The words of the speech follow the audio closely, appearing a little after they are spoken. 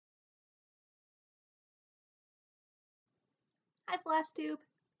Hi Flosstube,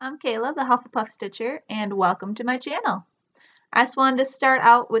 I'm Kayla, the Hufflepuff Stitcher, and welcome to my channel. I just wanted to start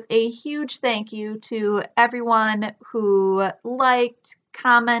out with a huge thank you to everyone who liked,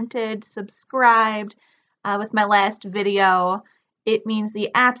 commented, subscribed with my last video. It means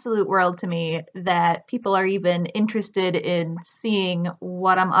the absolute world to me that people are even interested in seeing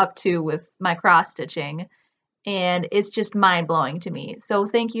what I'm up to with my cross-stitching, and it's just mind-blowing to me. So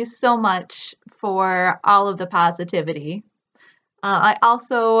thank you so much for all of the positivity. I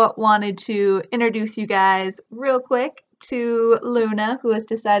also wanted to introduce you guys real quick to Luna, who has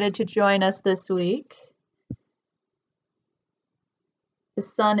decided to join us this week. The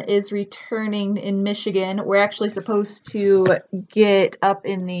sun is returning in Michigan. We're actually supposed to get up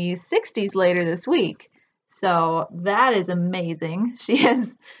in the 60s later this week. So that is amazing. She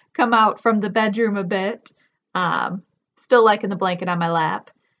has come out from the bedroom a bit. Still liking the blanket on my lap.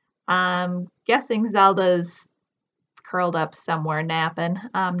 I'm guessing Zelda's curled up somewhere napping.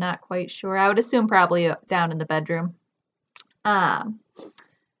 I'm not quite sure. I would assume probably down in the bedroom.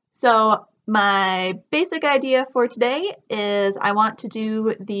 So my basic idea for today is I want to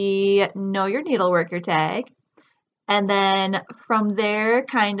do the Know Your Needleworker tag, and then from there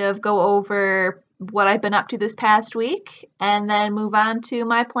kind of go over what I've been up to this past week, and then move on to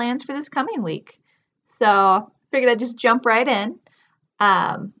my plans for this coming week. So figured I'd just jump right in.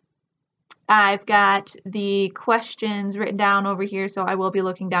 I've got the questions written down over here, so I will be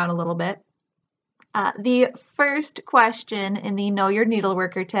looking down a little bit. The first question in the Know Your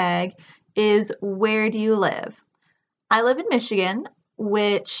Needleworker tag is, where do you live? I live in Michigan,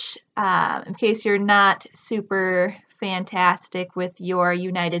 which, in case you're not super fantastic with your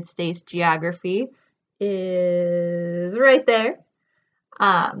United States geography, is right there.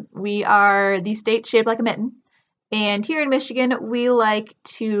 We are the state shaped like a mitten. And here in Michigan, we like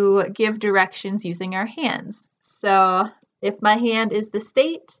to give directions using our hands. So if my hand is the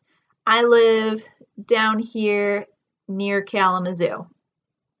state, I live down here near Kalamazoo.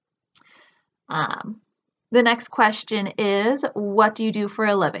 The next question is, what do you do for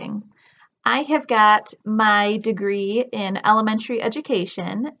a living? I have got my degree in elementary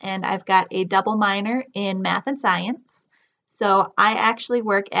education, and I've got a double minor in math and science. So I actually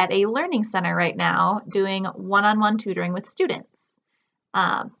work at a learning center right now doing one-on-one tutoring with students.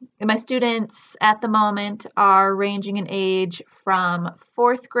 And my students at the moment are ranging in age from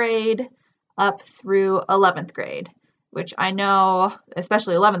 4th grade up through 11th grade, which I know,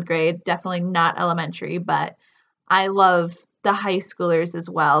 especially 11th grade, definitely not elementary, but I love the high schoolers as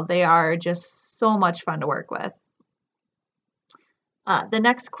well. They are just so much fun to work with. The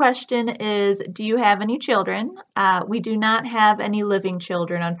next question is, do you have any children? We do not have any living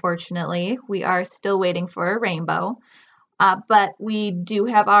children, unfortunately. We are still waiting for a rainbow. But we do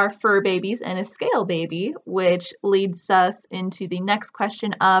have our fur babies and a scale baby, which leads us into the next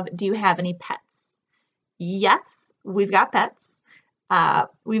question of, do you have any pets? Yes, we've got pets.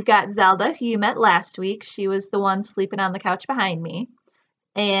 We've got Zelda, who you met last week. She was the one sleeping on the couch behind me.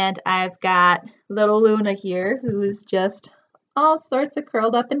 And I've got little Luna here, who's just all sorts of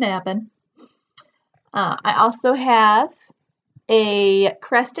curled up and napping. I also have a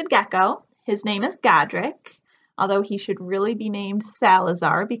crested gecko. His name is Godric, although he should really be named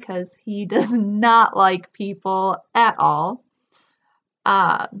Salazar because he does not like people at all.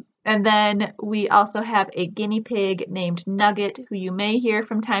 And then we also have a guinea pig named Nugget, who you may hear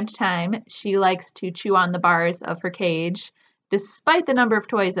from time to time. She likes to chew on the bars of her cage, despite the number of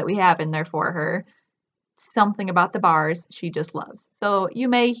toys that we have in there for her. Something about the bars she just loves. So you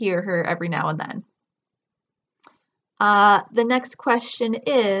may hear her every now and then. The next question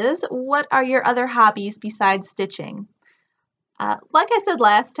is, what are your other hobbies besides stitching? Like I said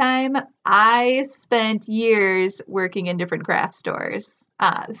last time, I spent years working in different craft stores.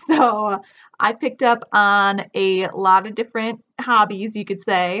 So I picked up on a lot of different hobbies, you could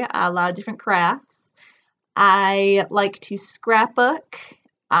say, a lot of different crafts. I like to scrapbook.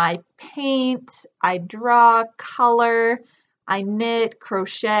 I paint, I draw, color, I knit,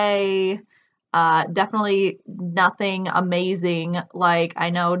 crochet, definitely nothing amazing. Like, I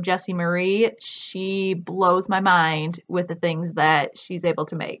know Jessie Marie, she blows my mind with the things that she's able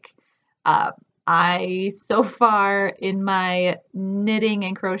to make. So far in my knitting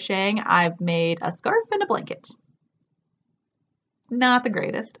and crocheting, I've made a scarf and a blanket. Not the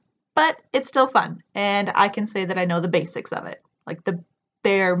greatest, but it's still fun, and I can say that I know the basics of it, like the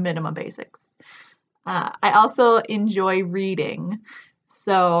bare minimum basics. I also enjoy reading.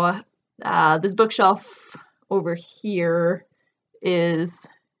 So this bookshelf over here is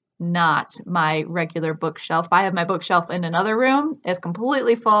not my regular bookshelf. I have my bookshelf in another room. It's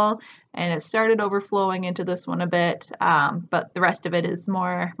completely full, and it started overflowing into this one a bit, but the rest of it is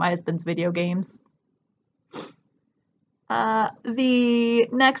more my husband's video games. The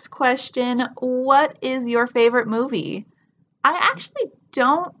next question, what is your favorite movie? I actually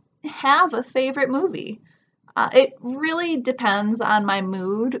don't have a favorite movie. It really depends on my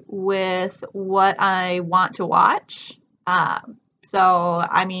mood with what I want to watch. I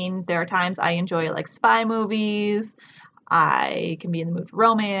mean, there are times I enjoy like spy movies. I can be in the mood for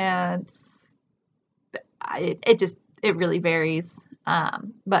romance. It really varies.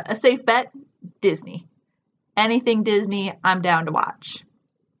 But a safe bet, Disney. Anything Disney, I'm down to watch.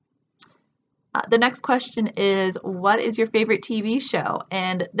 The next question is, what is your favorite TV show?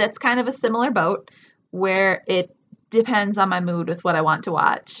 And that's kind of a similar boat where it depends on my mood with what I want to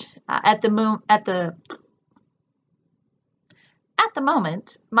watch. At the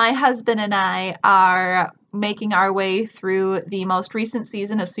moment, my husband and I are making our way through the most recent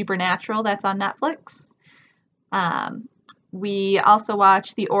season of Supernatural that's on Netflix. We also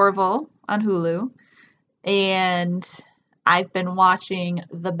watch The Orville on Hulu, and I've been watching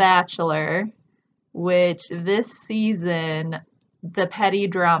The Bachelor, which this season, the petty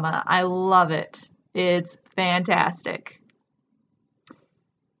drama, I love it. It's fantastic.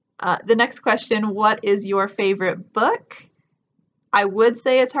 The next question, what is your favorite book? I would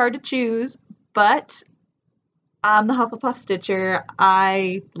say it's hard to choose, but I'm the Hufflepuff Stitcher.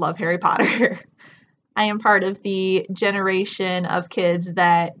 I love Harry Potter. I am part of the generation of kids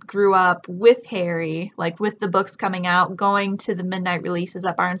that grew up with Harry, like with the books coming out, going to the midnight releases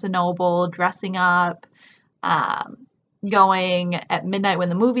at Barnes & Noble, dressing up, going at midnight when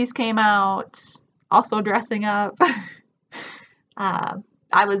the movies came out, also dressing up.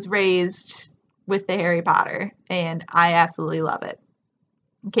 I was raised with the Harry Potter, and I absolutely love it,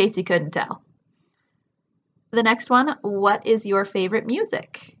 in case you couldn't tell. The next one, what is your favorite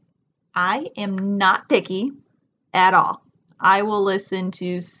music? I am not picky at all. I will listen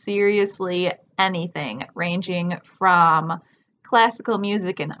to seriously anything, ranging from classical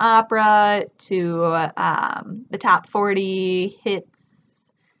music and opera to the top 40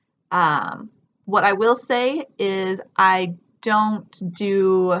 hits. What I will say is I don't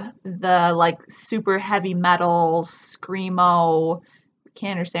do the like super heavy metal, screamo,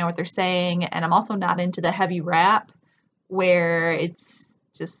 can't understand what they're saying, and I'm also not into the heavy rap where it's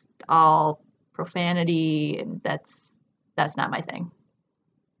just all profanity, and that's not my thing.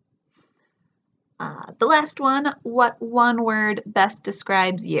 The last one, what one word best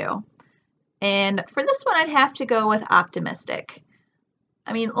describes you? And for this one, I'd have to go with optimistic.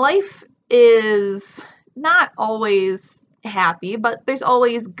 I mean, life is not always happy, but there's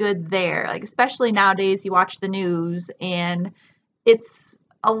always good there. Like, especially nowadays, you watch the news and it's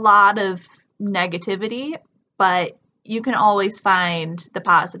a lot of negativity, but you can always find the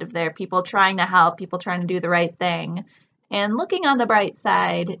positive there. People trying to help, people trying to do the right thing. And looking on the bright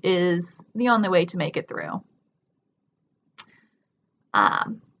side is the only way to make it through.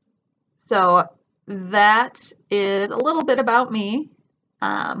 So that is a little bit about me.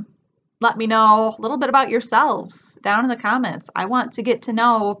 Let me know a little bit about yourselves down in the comments. I want to get to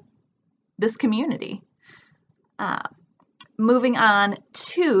know this community. Moving on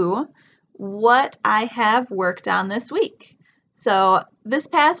to what I have worked on this week. So this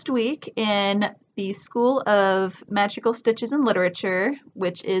past week in the School of Magical Stitches and Literature,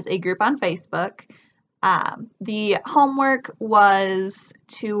 which is a group on Facebook, the homework was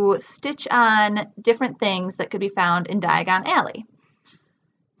to stitch on different things that could be found in Diagon Alley.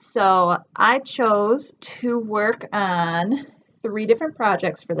 So I chose to work on 3 different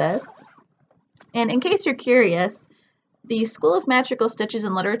projects for this. And in case you're curious, the School of Magical Stitches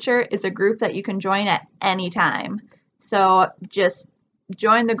and Literature is a group that you can join at any time. So just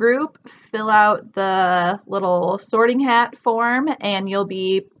join the group, fill out the little sorting hat form, and you'll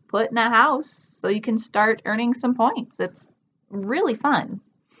be put in a house so you can start earning some points. It's really fun.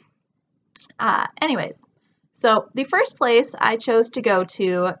 Anyways, so the first place I chose to go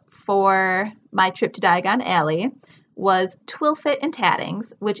to for my trip to Diagon Alley was Twilfit and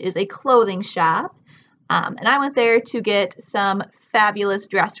Tattings, which is a clothing shop. And I went there to get some fabulous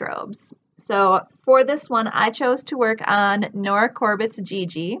dress robes. So for this one, I chose to work on Nora Corbett's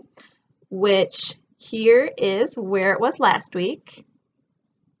Gigi, which here is where it was last week.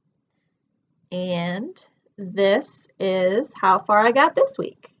 And this is how far I got this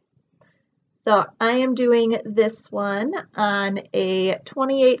week. So I am doing this one on a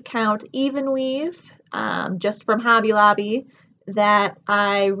 28 count even weave, just from Hobby Lobby, that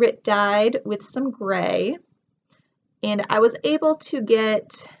I dyed with some gray. And I was able to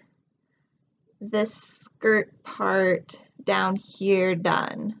get this skirt part down here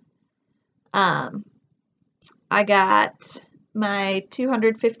done. I got my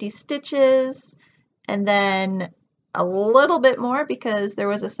 250 stitches and then a little bit more because there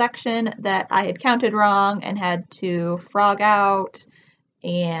was a section that I had counted wrong and had to frog out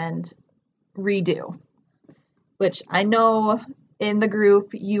and redo, which I know in the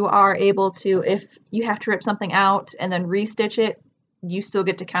group you are able to, if you have to rip something out and then restitch it, you still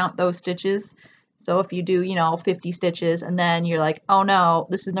get to count those stitches. So if you do, 50 stitches and then you're like, oh no,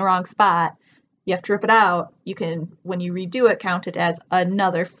 this is in the wrong spot, you have to rip it out, you can, when you redo it, count it as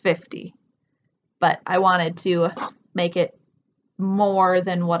another 50. But I wanted to make it more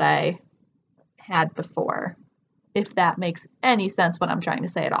than what I had before, if that makes any sense what I'm trying to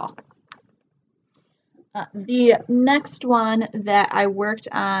say at all. The next one that I worked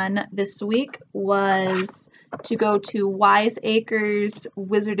on this week was to go to Wiseacres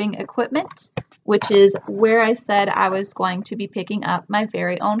Wizarding Equipment, which is where I said I was going to be picking up my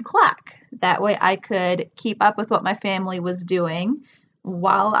very own clock. That way I could keep up with what my family was doing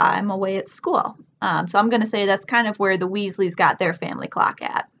while I'm away at school. So I'm going to say that's kind of where the Weasleys got their family clock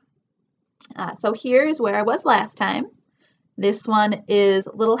at. So here's where I was last time. This one is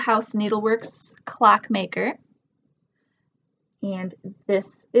Little House Needleworks Clockmaker. And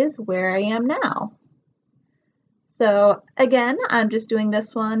this is where I am now. So again, I'm just doing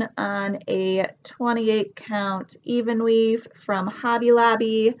this one on a 28 count even weave from Hobby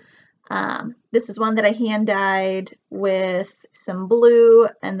Lobby. This is one that I hand dyed with some blue,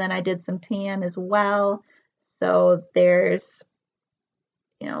 and then I did some tan as well. So there's,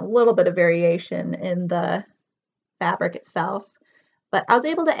 a little bit of variation in the fabric itself. But I was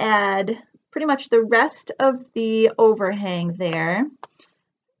able to add pretty much the rest of the overhang there.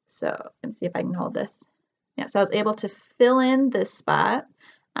 So let me see if I can hold this. Yeah, so I was able to fill in this spot.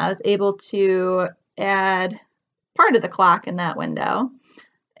 I was able to add part of the clock in that window,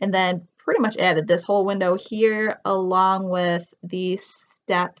 and then pretty much added this whole window here along with the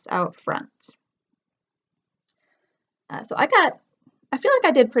steps out front. So I feel like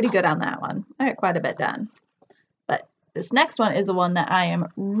I did pretty good on that one. I got quite a bit done. But this next one is the one that I am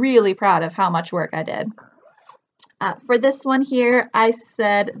really proud of how much work I did. For this one here, I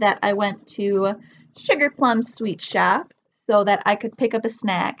said that I went to Sugar Plum Sweet Shop so that I could pick up a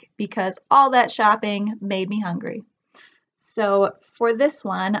snack because all that shopping made me hungry. So for this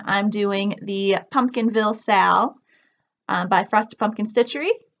one, I'm doing the Pumpkinville Sal by Frosted Pumpkin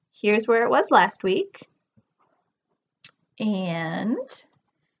Stitchery. Here's where it was last week. And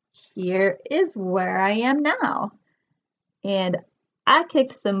here is where I am now. And I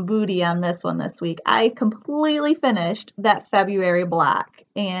kicked some booty on this one this week. I completely finished that February block,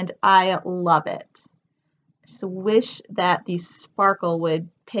 and I love it. I just wish that the sparkle would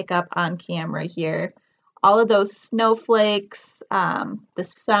pick up on camera here. All of those snowflakes, the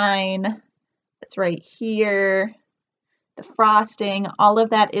sign that's right here, the frosting, all of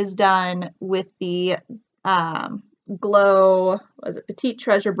that is done with the glow, was it Petite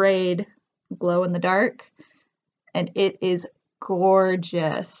Treasure Braid glow in the dark, and it is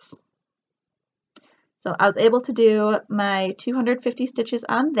gorgeous. So I was able to do my 250 stitches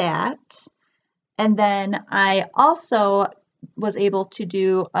on that, and then I also was able to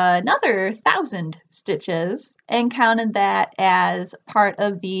do another 1,000 stitches and counted that as part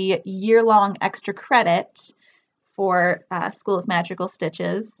of the year-long extra credit for School of Magical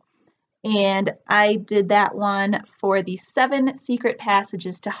Stitches. And I did that one for the 7 secret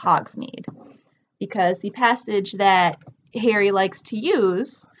passages to Hogsmeade, because the passage that Harry likes to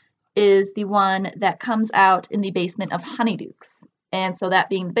use is the one that comes out in the basement of Honeydukes. And so that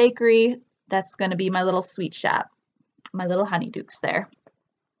being the bakery, that's going to be my little sweet shop, my little Honeydukes there.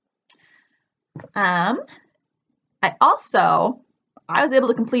 I was able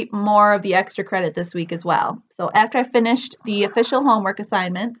to complete more of the extra credit this week as well. So after I finished the official homework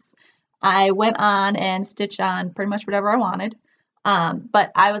assignments, I went on and stitched on pretty much whatever I wanted,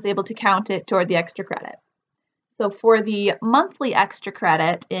 but I was able to count it toward the extra credit. So for the monthly extra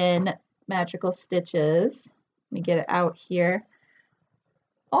credit in Magical Stitches, let me get it out here.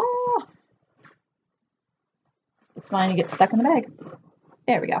 Oh, it's fine to get stuck in the bag.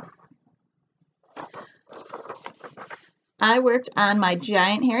 There we go. I worked on my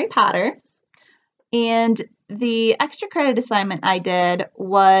giant Harry Potter, and the extra credit assignment I did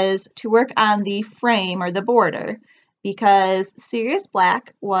was to work on the frame or the border, because Sirius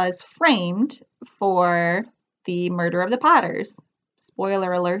Black was framed for the murder of the Potters.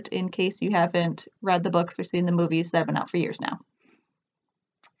 Spoiler alert in case you haven't read the books or seen the movies that have been out for years now.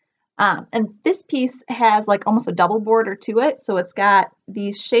 And this piece has like almost a double border to it. So it's got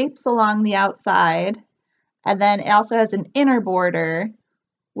these shapes along the outside, and then it also has an inner border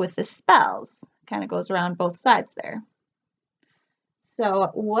with the spells. Kind of goes around both sides there.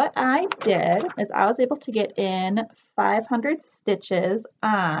 So what I did is I was able to get in 500 stitches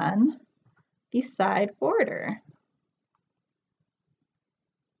on the side border.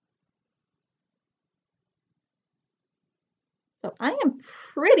 So I am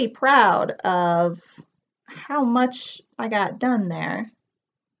pretty proud of how much I got done there.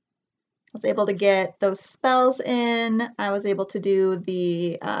 I was able to get those spells in. I was able to do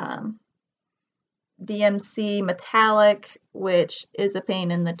the DMC metallic, which is a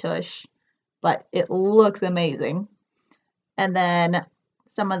pain in the tush, but it looks amazing. And then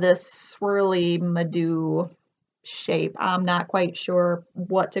some of this swirly Madoo shape. I'm not quite sure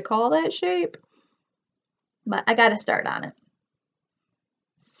what to call that shape, but I got to start on it.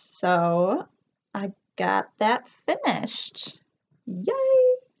 So I got that finished. Yay!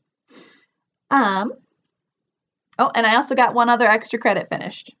 Oh, and I also got one other extra credit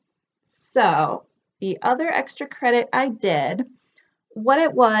finished. So the other extra credit I did, what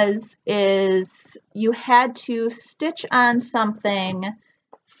it was is you had to stitch on something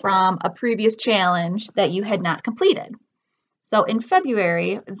from a previous challenge that you had not completed. So in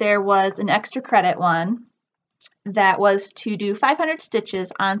February, there was an extra credit one that was to do 500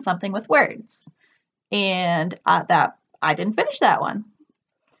 stitches on something with words. And that I didn't finish that one.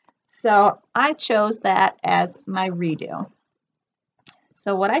 So I chose that as my redo.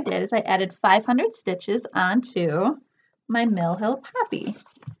 So what I did is I added 500 stitches onto my Mill Hill Poppy. See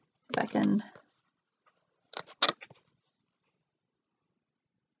if I can.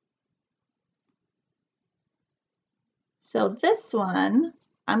 So this one,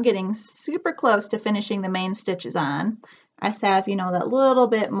 I'm getting super close to finishing the main stitches on. I have, that little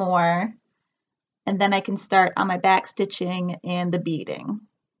bit more, and then I can start on my back stitching and the beading.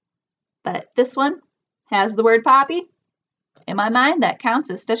 But this one has the word Poppy. In my mind, that counts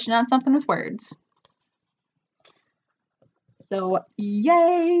as stitching on something with words. So,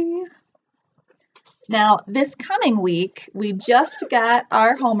 yay! Now, this coming week, we just got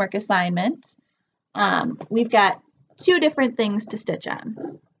our homework assignment. We've got 2 different things to stitch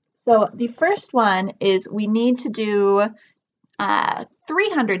on. So the first one is we need to do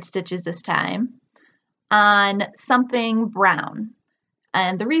 300 stitches this time on something brown.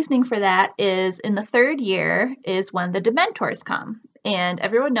 And the reasoning for that is in the 3rd year is when the Dementors come. And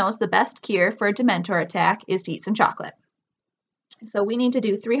everyone knows the best cure for a Dementor attack is to eat some chocolate. So we need to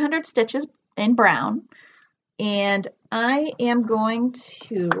do 300 stitches in brown. And I am going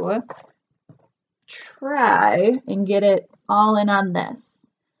to try and get it all in on this.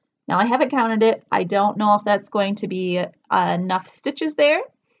 Now I haven't counted it. I don't know if that's going to be enough stitches there,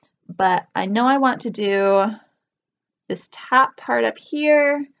 but I know I want to do this top part up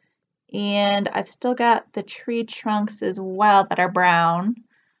here, and I've still got the tree trunks as well that are brown.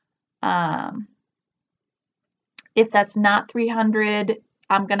 If that's not 300,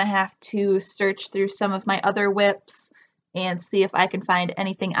 I'm gonna have to search through some of my other whips and see if I can find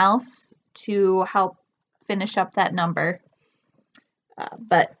anything else to help finish up that number.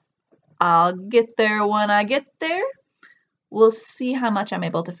 But I'll get there when I get there. We'll see how much I'm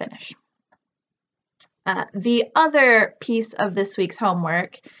able to finish. The other piece of this week's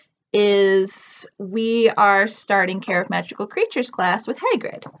homework is we are starting Care of Magical Creatures class with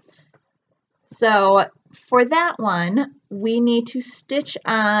Hagrid. So for that one, we need to stitch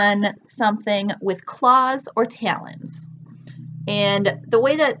on something with claws or talons. And the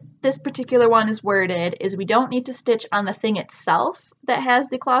way that this particular one is worded is we don't need to stitch on the thing itself that has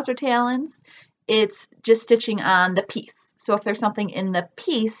the claws or talons. It's just stitching on the piece. So if there's something in the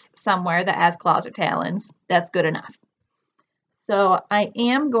piece somewhere that has claws or talons, that's good enough. So I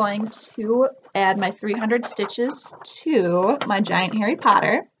am going to add my 300 stitches to my giant Harry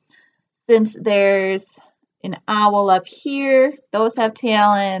Potter. Since there's an owl up here, those have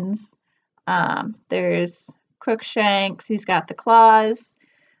talons. There's Crookshanks, he's got the claws.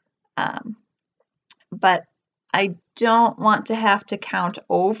 But I don't want to have to count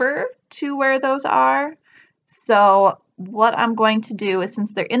over to where those are. So what I'm going to do is,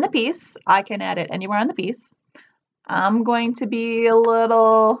 since they're in the piece, I can add it anywhere on the piece. I'm going to be a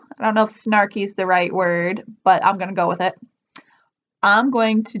little, I don't know if snarky is the right word, but I'm going to go with it. I'm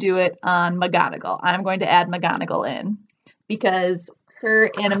going to do it on McGonagall. I'm going to add McGonagall in because her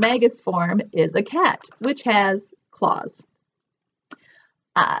animagus form is a cat, which has claws.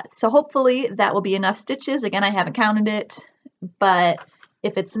 So hopefully that will be enough stitches. Again, I haven't counted it, but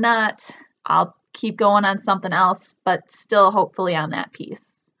if it's not, I'll keep going on something else, but still hopefully on that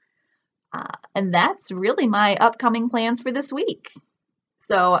piece. And that's really my upcoming plans for this week.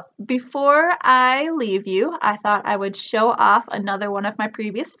 So before I leave you, I thought I would show off another one of my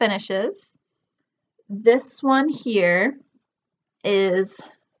previous finishes. This one here is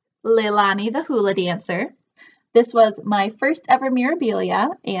Leilani the Hula Dancer. This was my first ever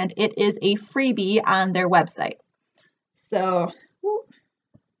Mirabilia, and it is a freebie on their website. So,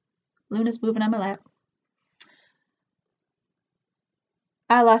 Luna's moving on my lap.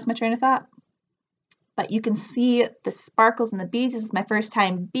 I lost my train of thought. But you can see the sparkles and the beads. This is my first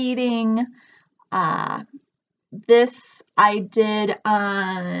time beading. This I did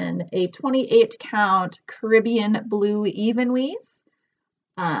on a 28 count Caribbean blue even weave.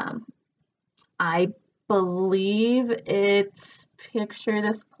 I believe it's Picture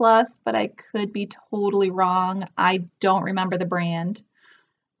This Plus, but I could be totally wrong. I don't remember the brand.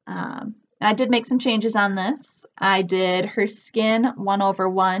 I did make some changes on this. I did her skin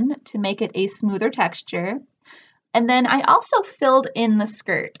 1/1 to make it a smoother texture. And then I also filled in the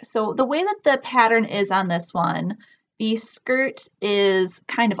skirt. So the way that the pattern is on this one, the skirt is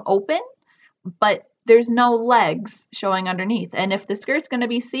kind of open, but there's no legs showing underneath. And if the skirt's going to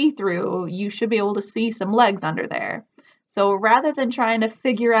be see-through, you should be able to see some legs under there. So rather than trying to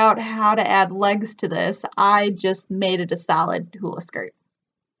figure out how to add legs to this, I just made it a solid hula skirt.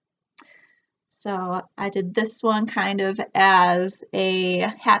 So I did this one kind of as a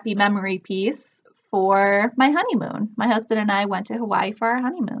happy memory piece for my honeymoon. My husband and I went to Hawaii for our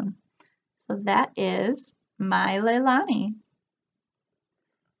honeymoon. So that is my Leilani.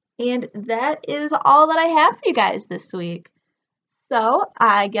 And that is all that I have for you guys this week. So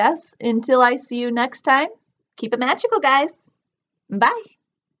I guess until I see you next time, keep it magical, guys. Bye.